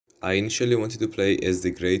I initially wanted to play as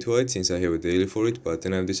the Great White since I have a daily for it, but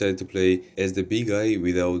then I've decided to play as the Bigeye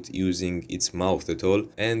without using its mouth at all,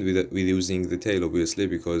 and with using the tail obviously,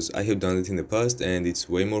 because I have done it in the past and it's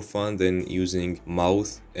way more fun than using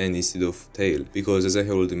mouth and instead of tail. Because as I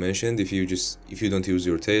have already mentioned, if you don't use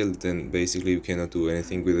your tail, then basically you cannot do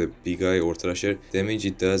anything with a Bigeye or Thrasher. Damage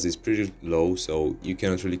it does is pretty low, so you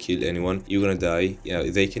cannot really kill anyone. You're gonna die. Yeah,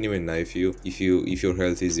 they can even knife you if your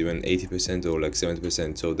health is even 80% or like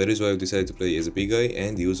 70%. So that is why I decided to play as a Bigeye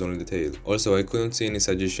and use only the tail. Also, I couldn't see any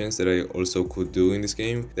suggestions that I also could do in this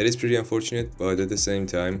game. That is pretty unfortunate, but at the same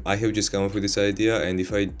time, I have just come up with this idea, and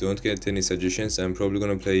if I don't get any suggestions, I'm probably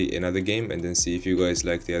gonna play another game and then see if you guys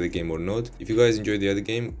like the other game or not. If you guys enjoy the other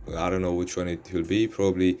game, I don't know which one it will be,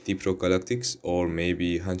 probably Deep Rock Galactics or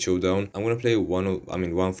maybe Hunt Showdown. I'm gonna play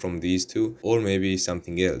one from these two, or maybe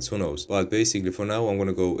something else, who knows. But basically for now I'm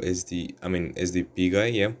gonna go as the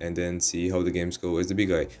Bigeye, yeah, and then see how the games go as the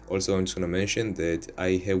Bigeye. Also, I'm just gonna mention that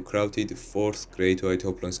I have crafted 4th Great White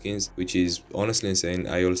Hoplon skins, which is honestly insane.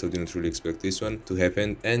 I also didn't really expect this one to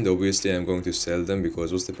happen, and obviously I'm going to sell them,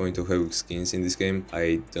 because what's the point of having skins in this game?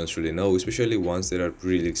 I don't really know, especially ones that are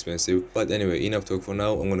really expensive. But anyway, enough talk for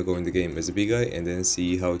now. I'm gonna go in the game as a Bigeye and then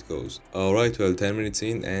see how it goes. Alright, well, 10 minutes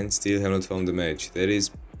in and still have not found the match. That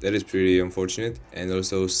is pretty unfortunate and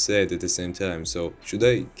also sad at the same time. So should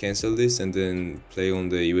I cancel this and then play on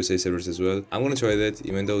the USA servers as well? I'm gonna try that.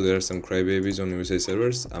 Even though there are some crybabies on USA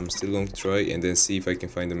servers, I'm still going to try and then see if I can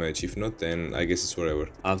find the match. If not, then I guess it's forever.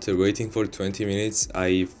 After waiting for 20 minutes,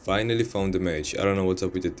 I finally found the match. I don't know what's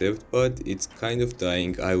up with the depth, but it's kind of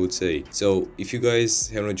dying, I would say. So if you guys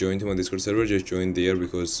have not joined my Discord server, just join there,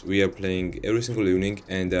 because we are playing every single evening.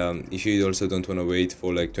 And if you also don't want to wait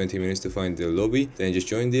for like 20 minutes to find the lobby, then just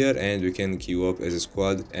join there and we can queue up as a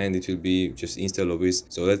squad, and it will be just insta lobbies.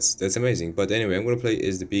 So that's amazing. But anyway, I'm gonna play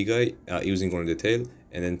as the Bigeye using only the tail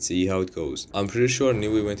and then see how it goes. I'm pretty sure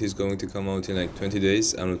new event is going to come out in like 20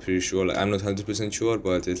 days. I'm not pretty sure, like, I'm not 100% sure,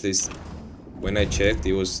 but at least when I checked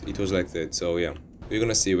it was like that. So yeah, we're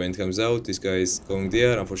gonna see when it comes out. This guy is going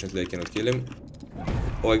there. Unfortunately I cannot kill him.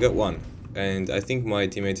 Oh, I got one. And I think my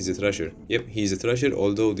teammate is a Thrasher. Yep, he's a Thrasher,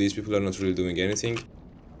 although these people are not really doing anything.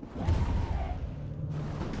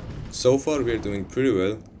 So far we are doing pretty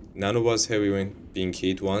well. None of us have even been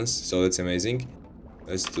hit once, so that's amazing.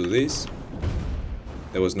 Let's do this.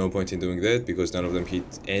 There was no point in doing that because none of them hit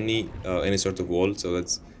any sort of wall, so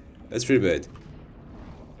that's pretty bad.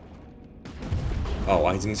 Oh,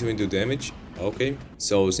 I didn't even do damage. Okay,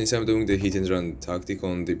 so since I'm doing the hit and run tactic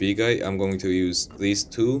on the Bigeye, I'm going to use these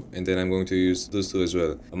two, and then I'm going to use those two as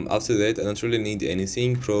well. After that, I don't really need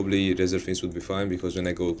anything. Probably reserve fins would be fine, because when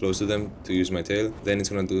I go close to them to use my tail, then it's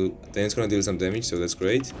gonna deal some damage, so that's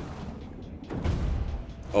great.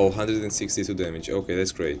 Oh, 162 damage. Okay,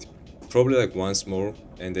 that's great. Probably like once more,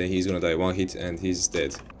 and then he's gonna die. One hit and he's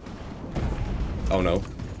dead. Oh no.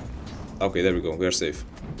 Okay, there we go. We are safe.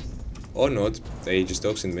 Or not, they just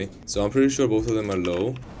toxined me. So I'm pretty sure both of them are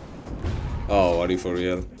low. Oh, are you for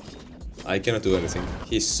real? I cannot do anything.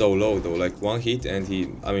 He's so low though, like one hit and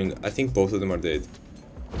I think both of them are dead.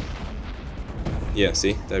 Yeah,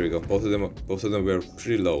 see, there we go. Both of them were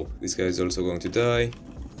pretty low. This guy is also going to die.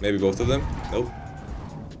 Maybe both of them? Nope.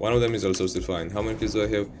 One of them is also still fine. How many kills do I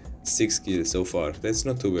have? 6 kills so far. That's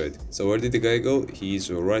not too bad. So where did the guy go?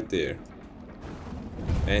 He's right there.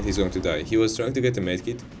 And he's going to die. He was trying to get a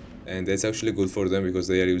medkit, and that's actually good for them because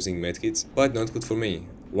they are using medkits, but not good for me.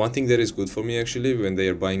 One thing that is good for me actually when they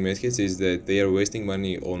are buying medkits is that they are wasting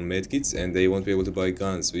money on medkits and they won't be able to buy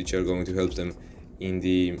guns, which are going to help them in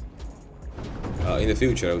the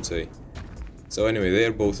future, I would say. So anyway, they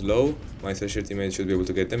are both low. My Thrasher teammate should be able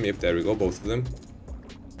to get them. Yep, there we go, both of them.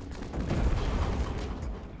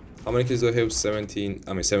 How many kills do I have? 17.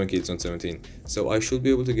 7 kills, not 17. So I should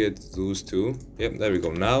be able to get those two. Yep, there we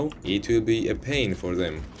go. Now it will be a pain for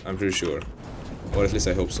them, I'm pretty sure. Or at least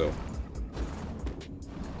I hope so.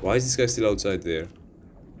 Why is this guy still outside there?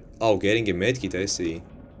 Oh, getting a medkit, I see.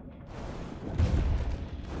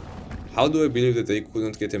 How do I believe that they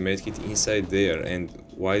couldn't get a medkit inside there, and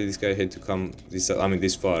why this guy had to come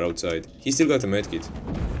this far outside? He still got a medkit.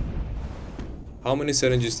 How many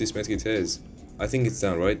syringes this medkit has? I think it's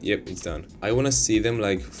done, right? Yep, it's done. I wanna see them,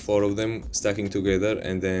 like 4 of them stacking together,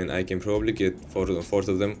 and then I can probably get 4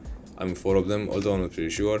 of them, although I'm not pretty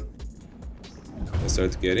sure. Let's try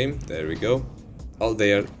to get him. There we go. Oh,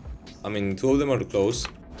 they are, 2 of them are close.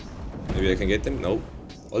 Maybe I can get them. Nope.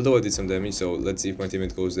 Although I did some damage, so let's see if my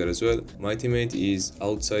teammate goes there as well. My teammate is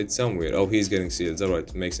outside somewhere. Oh, he's getting seals.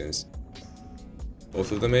 Alright, makes sense.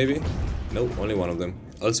 Both of them maybe? Nope, only one of them.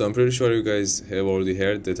 Also, I'm pretty sure you guys have already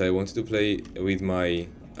heard that I wanted to play with my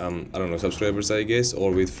I don't know, subscribers, I guess,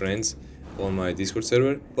 or with friends on my Discord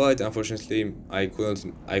server. But unfortunately, I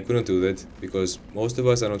couldn't do that because most of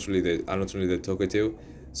us are not really that talkative.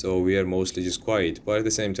 So we are mostly just quiet. But at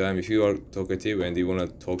the same time, if you are talkative and you wanna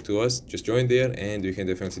talk to us, just join there and you can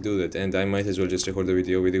definitely do that. And I might as well just record the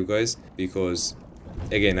video with you guys because,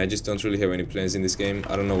 again, I just don't really have any plans in this game.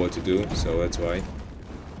 I don't know what to do, so that's why.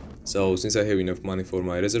 So since I have enough money for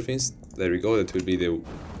my reservings, there we go. That will be the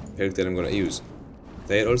character I'm gonna use.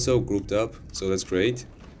 They are also grouped up, so that's great.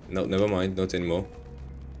 No, never mind, not anymore.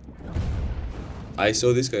 I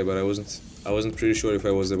saw this guy, but I wasn't pretty sure if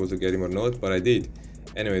I was able to get him or not, but I did.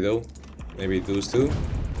 Anyway though, maybe those two.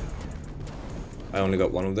 I only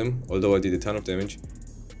got one of them, although I did a ton of damage.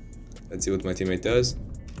 Let's see what my teammate does.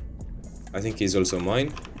 I think he's also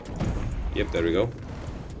mine. Yep, there we go.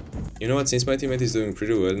 You know what, since my teammate is doing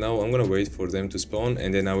pretty well now, I'm gonna wait for them to spawn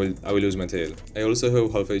and then I will lose my tail. I also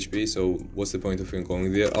have half HP, so what's the point of him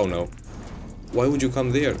going there? Oh no. Why would you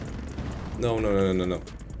come there? No.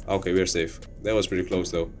 Okay, we're safe. That was pretty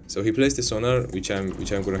close though. So he placed the sonar, which I'm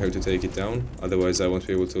gonna have to take it down. Otherwise I won't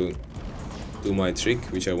be able to do my trick,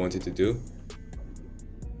 which I wanted to do.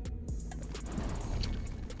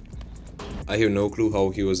 I have no clue how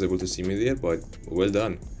he was able to see me there, but well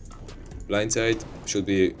done. Blindside should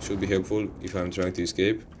be helpful if I'm trying to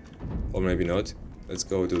escape, or maybe not. Let's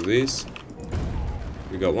go do this.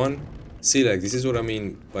 We got one. See, like, this is what I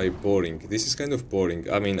mean by boring. This is kind of boring.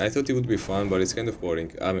 I mean, I thought it would be fun, but it's kind of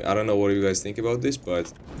boring. I mean, I don't know what you guys think about this,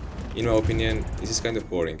 but in my opinion, this is kind of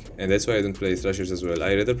boring. And that's why I don't play Thrashers as well.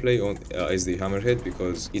 I rather play on as the Hammerhead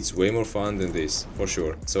because it's way more fun than this, for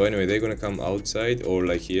sure. So anyway, they're gonna come outside or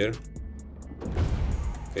like here.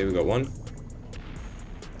 Okay, we got one.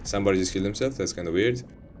 Somebody just killed himself. That's kind of weird.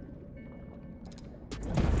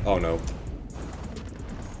 Oh no.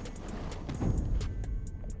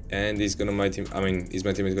 And he's gonna is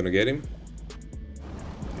my teammate gonna get him?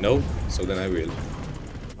 No, so then I will.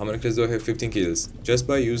 How many kills do I have? 15 kills. Just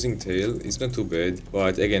by using tail, it's not too bad.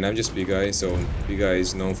 But again, I'm just Bigeye, so Bigeye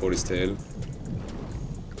is known for his tail.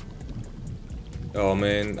 Oh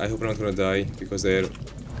man, I hope I'm not gonna die because they're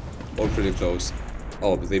all pretty close.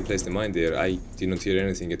 Oh, but they placed the mine there. I did not hear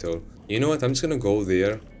anything at all. You know what? I'm just gonna go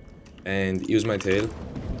there and use my tail.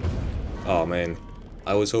 Oh man.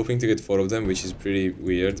 I was hoping to get 4 of them, which is pretty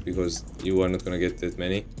weird because you are not gonna get that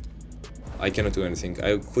many. I cannot do anything.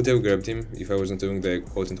 I could have grabbed him if I wasn't doing the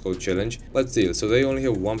quote-unquote challenge, but still. So they only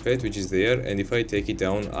have one pet, which is there, and if I take it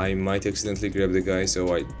down, I might accidentally grab the guy,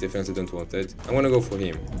 so I definitely don't want that. I'm gonna go for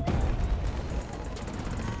him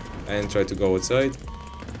and try to go outside.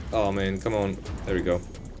 Oh man, come on. There we go.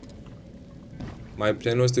 My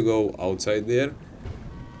plan was to go outside there,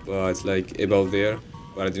 but like about there,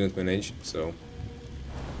 but I didn't manage, so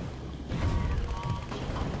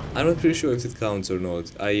I'm not pretty sure if it counts or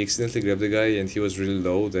not. I accidentally grabbed the guy and he was really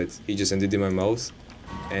low that he just ended in my mouth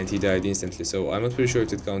and he died instantly, so I'm not pretty sure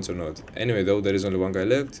if it counts or not. Anyway though, there is only one guy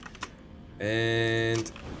left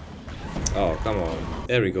and oh, come on.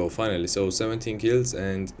 There we go, finally. So 17 kills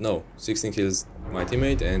and no, 16 kills my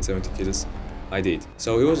teammate and 17 kills I did.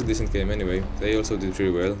 So it was a decent game anyway. They also did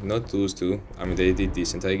pretty well. Not those two. I mean, they did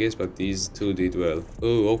decent, I guess, but these two did well.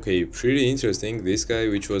 Oh, okay. Pretty interesting. This guy,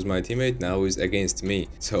 which was my teammate, now is against me.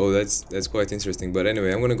 So that's quite interesting. But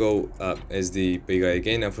anyway, I'm gonna go as the Bigeye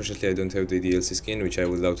again. Unfortunately, I don't have the DLC skin, which I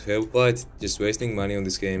would love to have. But just wasting money on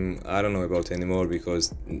this game, I don't know about anymore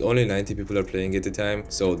because only 90 people are playing at the time.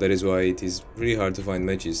 So that is why it is really hard to find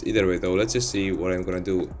matches. Either way though, let's just see what I'm gonna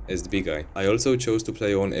do as the Bigeye. I also chose to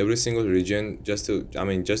play on every single region just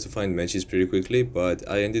to find matches pretty quickly, but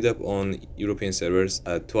I ended up on European servers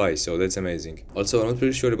twice, so that's amazing. Also, I'm not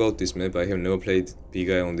pretty sure about this map. I have never played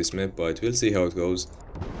Bigeye on this map, but we'll see how it goes.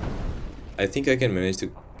 I think I can manage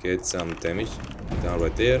to get some damage down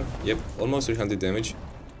right there. Yep, almost 300 damage.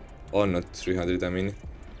 Or not 300, I mean.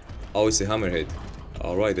 Oh, it's a hammerhead.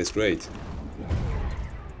 Alright, that's great.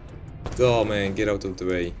 Oh man, get out of the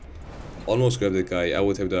way. Almost grabbed the guy, I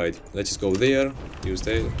would have died. Let's just go there, use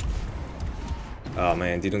tail. Oh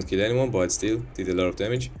man, didn't kill anyone, but still did a lot of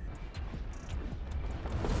damage.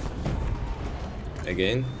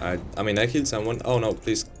 Again, I mean I killed someone. Oh no,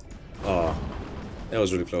 please. Oh, that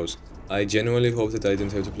was really close. I genuinely hope that I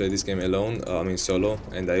don't have to play this game alone, I mean solo,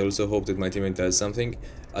 and I also hope that my teammate does something.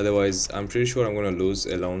 Otherwise, I'm pretty sure I'm gonna lose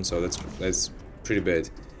alone, so that's pretty bad.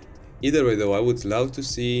 Either way though, I would love to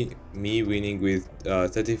see me winning with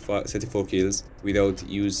 34 kills with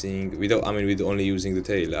only using the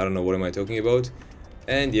tail. I don't know what am I talking about.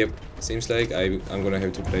 And yep, seems like I'm gonna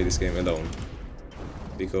have to play this game alone.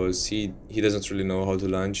 Because he doesn't really know how to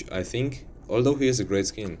launch, I think. Although he has a great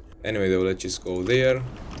skin. Anyway though, let's just go there,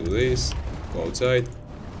 do this, go outside.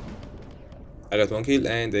 I got 1 kill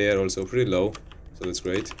and they are also pretty low, so that's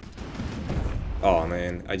great. Oh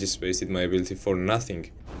man, I just wasted my ability for nothing.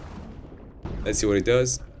 Let's see what he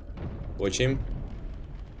does. Watch him.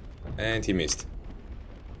 And he missed.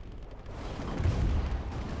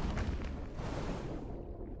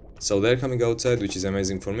 So they're coming outside, which is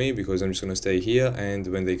amazing for me because I'm just gonna stay here, and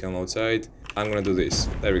when they come outside, I'm gonna do this.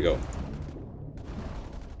 There we go.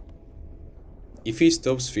 If he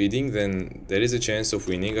stops feeding, then there is a chance of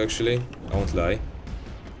winning actually. I won't lie.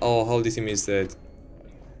 Oh, how did he miss that?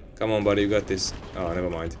 Come on, buddy, you got this. Oh, never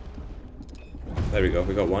mind. There we go,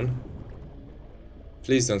 we got one.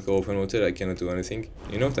 Please don't go open water, I cannot do anything.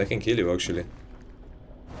 You know what, I can kill you actually.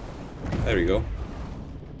 There we go.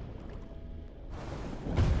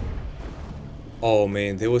 Oh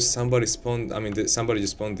man, there was somebody spawned, somebody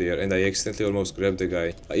just spawned there and I accidentally almost grabbed the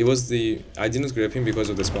guy. I didn't grab him because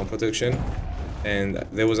of the spawn protection. And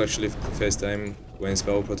that was actually the first time when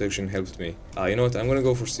spawn protection helped me. You know what, I'm gonna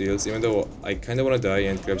go for seals, even though I kinda wanna die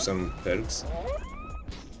and grab some perks.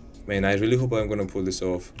 Man, I really hope I'm gonna pull this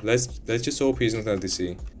off. Let's just hope he's not gonna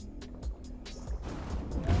DC.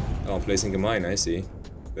 Oh, I'm placing a mine, I see.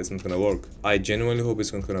 That's not gonna work. I genuinely hope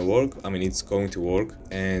it's not gonna work. I mean, it's going to work.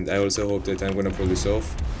 And I also hope that I'm gonna pull this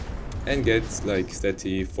off and get like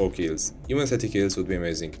 34 kills. Even 30 kills would be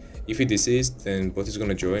amazing. If he DCs, then bot is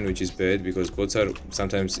gonna join, which is bad because bots are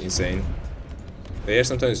sometimes insane. They are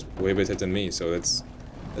sometimes way better than me, so that's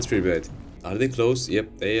pretty bad. Are they close?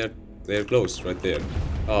 Yep, they are close right there.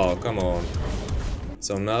 Oh, come on.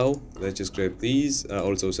 So now let's just grab these,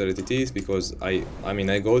 also serrated teeth, because I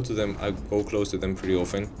go close to them pretty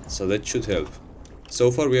often, so that should help.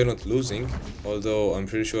 So far we are not losing, although I'm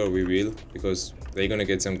pretty sure we will, because they're gonna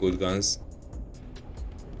get some good guns.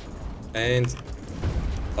 And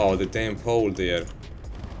oh, the damn pole there,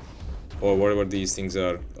 or whatever these things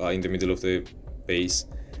are, in the middle of the base.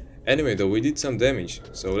 Anyway though, we did some damage,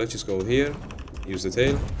 so let's just go here, use the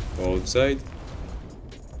tail, go outside.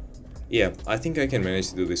 Yeah, I think I can manage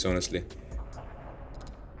to do this, honestly.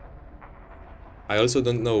 I also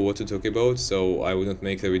don't know what to talk about, so I would not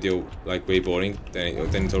make the video like way boring than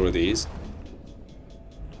it already is.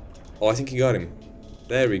 Oh, I think he got him.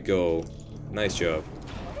 There we go. Nice job.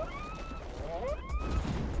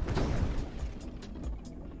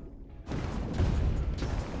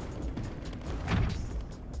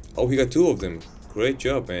 Oh, he got 2 of them. Great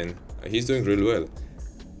job, man. He's doing really well.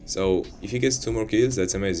 So, if he gets 2 more kills,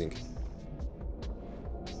 that's amazing.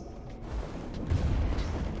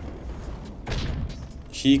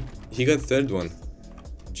 He got 3rd one.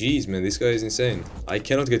 Jeez, man, this guy is insane. I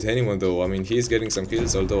cannot get anyone though. I mean, he's getting some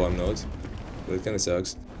kills, although I'm not. That kinda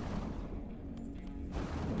sucks.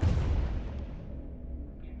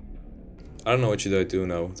 I don't know what should I do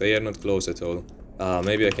now. They are not close at all.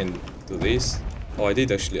 Maybe I can do this. Oh, I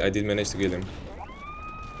did actually. I did manage to kill him.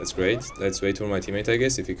 That's great. Let's wait for my teammate, I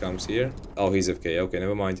guess, if he comes here. Oh, he's FK. Okay,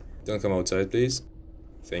 never mind. Don't come outside, please.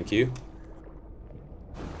 Thank you.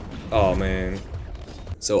 Oh, man.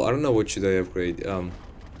 So, I don't know what should I upgrade. I'm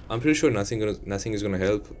pretty sure nothing is gonna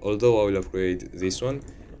help. Although I will upgrade this one.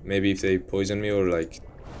 Maybe if they poison me or like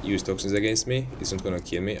use toxins against me, it's not gonna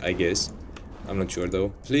kill me, I guess. I'm not sure though.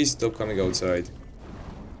 Please stop coming outside.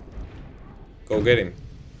 Go get him.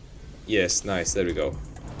 Yes, nice, there we go.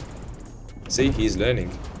 See, he's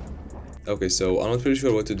learning. Okay, so I'm not pretty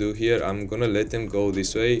sure what to do here. I'm gonna let them go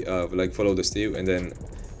this way, like follow the Steve, and then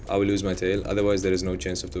I will lose my tail. Otherwise there is no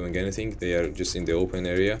chance of doing anything. They are just in the open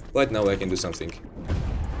area. But now I can do something.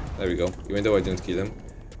 There we go. Even though I didn't kill them,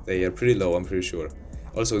 they are pretty low, I'm pretty sure.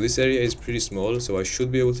 Also, this area is pretty small, so I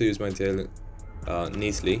should be able to use my tail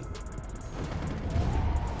neatly.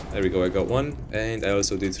 There we go, I got one, and I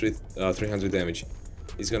also did 300 damage.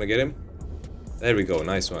 He's gonna get him. There we go,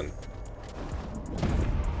 nice one.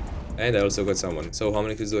 And I also got someone. So how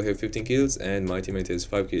many kills do I have? 15 kills, and my teammate has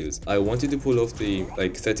 5 kills. I wanted to pull off the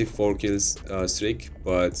like 34 kills streak,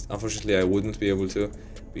 but unfortunately I wouldn't be able to,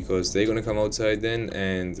 because they're gonna come outside then,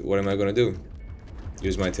 and what am I gonna do?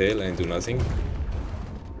 Use my tail and do nothing.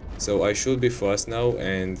 So I should be fast now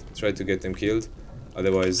and try to get them killed.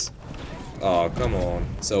 Otherwise, oh, come on.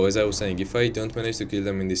 So as I was saying, if I don't manage to kill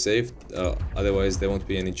them in the safe, otherwise there won't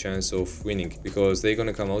be any chance of winning, because they're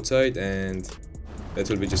gonna come outside and that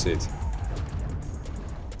will be just it.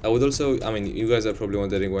 I would also, I mean, you guys are probably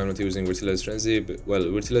wondering why I'm not using Vertilight's Frenzy. Well,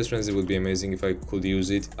 Vertilight's Frenzy would be amazing if I could use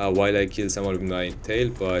it while I kill someone with my tail,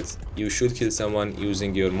 but you should kill someone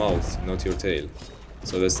using your mouth, not your tail.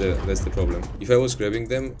 So that's the problem. If I was grabbing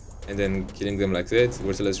them and then killing them like that,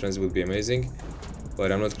 Vertilight's Frenzy would be amazing.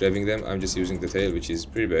 But I'm not grabbing them, I'm just using the tail, which is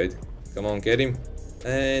pretty bad. Come on, get him.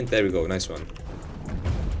 And there we go, nice one.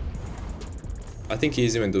 I think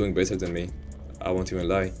he's even doing better than me. I won't even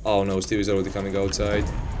lie. Oh no, Steve is already coming outside.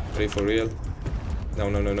 Ready for real? No,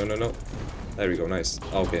 no, no, no, no, no. There we go, nice.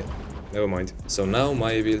 Okay, never mind. So now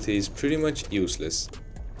my ability is pretty much useless.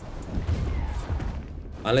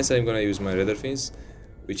 Unless I'm gonna use my radar fins,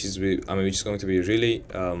 which is going to be really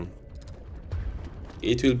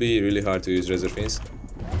it will be really hard to use razor fins,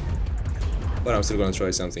 but I'm still gonna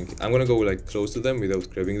try something. I'm gonna go like close to them without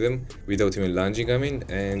grabbing them, without even lunging,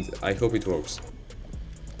 and I hope it works.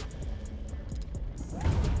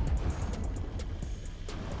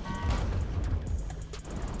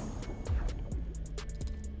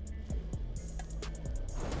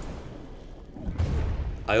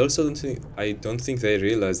 I don't think they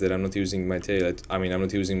realize that I'm not using my tail. I'm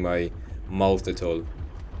not using my mouth at all.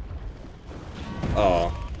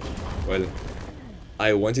 Oh, well,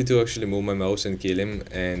 I wanted to actually move my mouse and kill him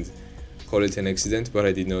and call it an accident, but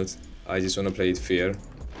I did not. I just want to play it fair.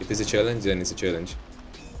 If it's a challenge, then it's a challenge.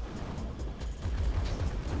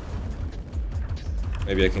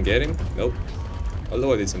 Maybe I can get him? Nope.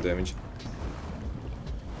 Although I did some damage.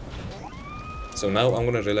 So now I'm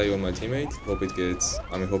gonna rely on my teammate. Hope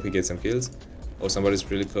he gets some kills. Or somebody's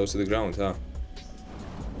really close to the ground, huh?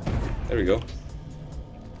 There we go.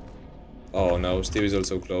 Oh no, Steve is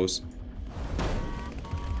also close.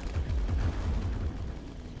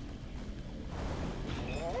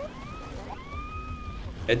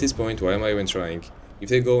 At this point, why am I even trying? If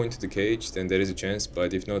they go into the cage, then there is a chance,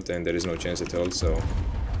 but if not, then there is no chance at all, so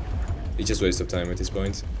it's just a waste of time at this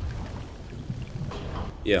point.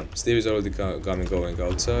 Yeah, Steve is already going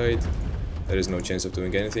outside. There is no chance of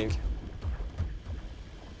doing anything.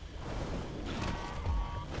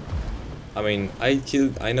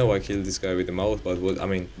 I know I killed this guy with the mouth, but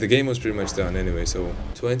the game was pretty much done anyway, so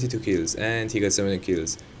 22 kills, and he got 7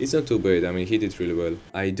 kills. It's not too bad, he did really well.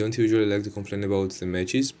 I don't usually like to complain about the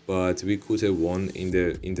matches, but we could have won in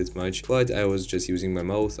that match, but I was just using my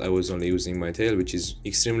mouth. I was only using my tail, which is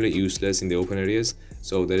extremely useless in the open areas,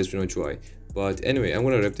 so that is pretty much why. But anyway, I'm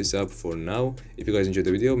gonna wrap this up for now. If you guys enjoyed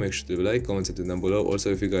the video, make sure to leave a like, comment something down below.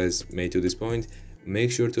 Also, if you guys made to this point,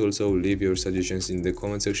 make sure to also leave your suggestions in the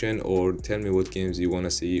comment section, or tell me what games you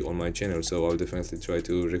wanna see on my channel, so I'll definitely try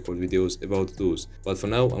to record videos about those. But for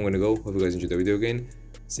now, I'm gonna go. Hope you guys enjoyed the video again.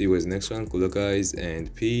 See you guys next one. Good luck guys,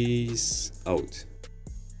 and peace out.